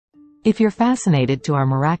If you're fascinated to our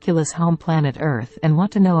miraculous home planet Earth and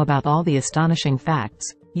want to know about all the astonishing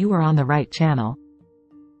facts, you are on the right channel.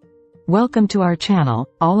 Welcome to our channel,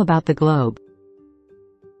 All About the Globe.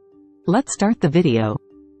 Let's start the video.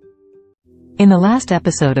 In the last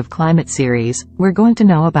episode of Climate series, we're going to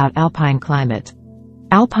know about alpine climate.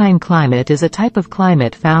 Alpine climate is a type of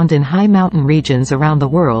climate found in high mountain regions around the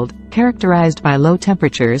world, characterized by low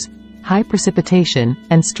temperatures, high precipitation,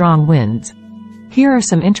 and strong winds. Here are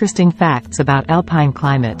some interesting facts about alpine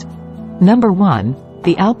climate. Number 1.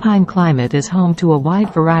 The alpine climate is home to a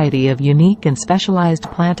wide variety of unique and specialized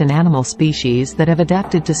plant and animal species that have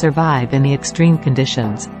adapted to survive in the extreme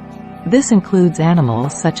conditions. This includes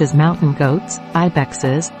animals such as mountain goats,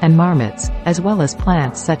 ibexes, and marmots, as well as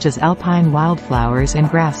plants such as alpine wildflowers and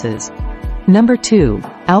grasses. Number 2.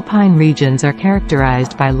 Alpine regions are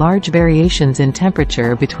characterized by large variations in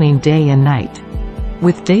temperature between day and night,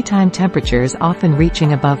 with daytime temperatures often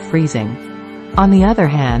reaching above freezing. On the other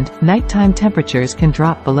hand, nighttime temperatures can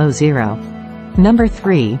drop below zero. Number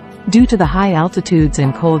 3. Due to the high altitudes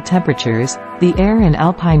and cold temperatures, the air in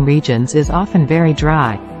alpine regions is often very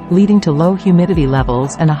dry, leading to low humidity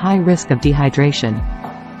levels and a high risk of dehydration.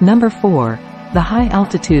 Number 4. The high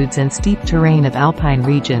altitudes and steep terrain of alpine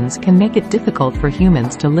regions can make it difficult for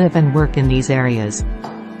humans to live and work in these areas.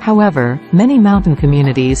 However, many mountain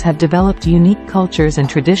communities have developed unique cultures and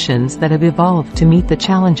traditions that have evolved to meet the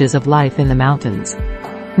challenges of life in the mountains.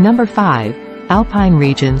 Number 5. Alpine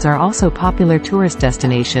regions are also popular tourist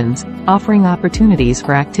destinations, offering opportunities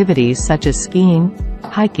for activities such as skiing,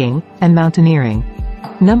 hiking, and mountaineering.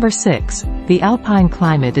 Number 6. The alpine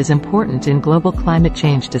climate is important in global climate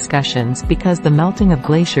change discussions because the melting of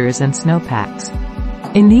glaciers and snowpacks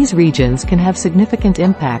in these regions can have significant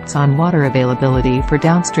impacts on water availability for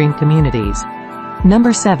downstream communities.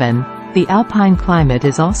 Number 7. The alpine climate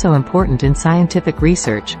is also important in scientific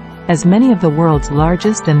research, as many of the world's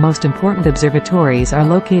largest and most important observatories are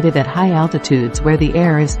located at high altitudes where the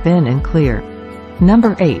air is thin and clear.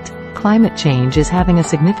 Number 8. Climate change is having a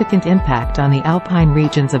significant impact on the alpine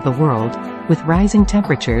regions of the world, with rising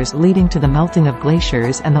temperatures leading to the melting of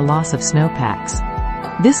glaciers and the loss of snowpacks.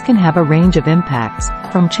 This can have a range of impacts,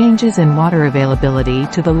 from changes in water availability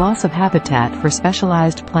to the loss of habitat for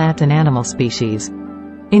specialized plant and animal species.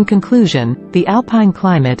 In conclusion, the alpine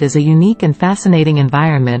climate is a unique and fascinating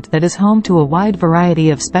environment that is home to a wide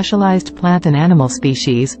variety of specialized plant and animal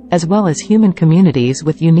species, as well as human communities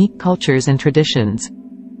with unique cultures and traditions.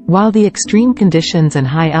 While the extreme conditions and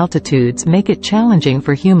high altitudes make it challenging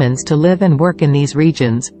for humans to live and work in these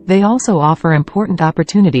regions, they also offer important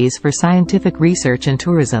opportunities for scientific research and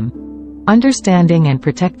tourism. Understanding and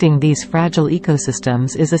protecting these fragile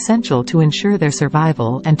ecosystems is essential to ensure their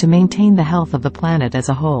survival and to maintain the health of the planet as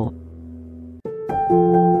a whole.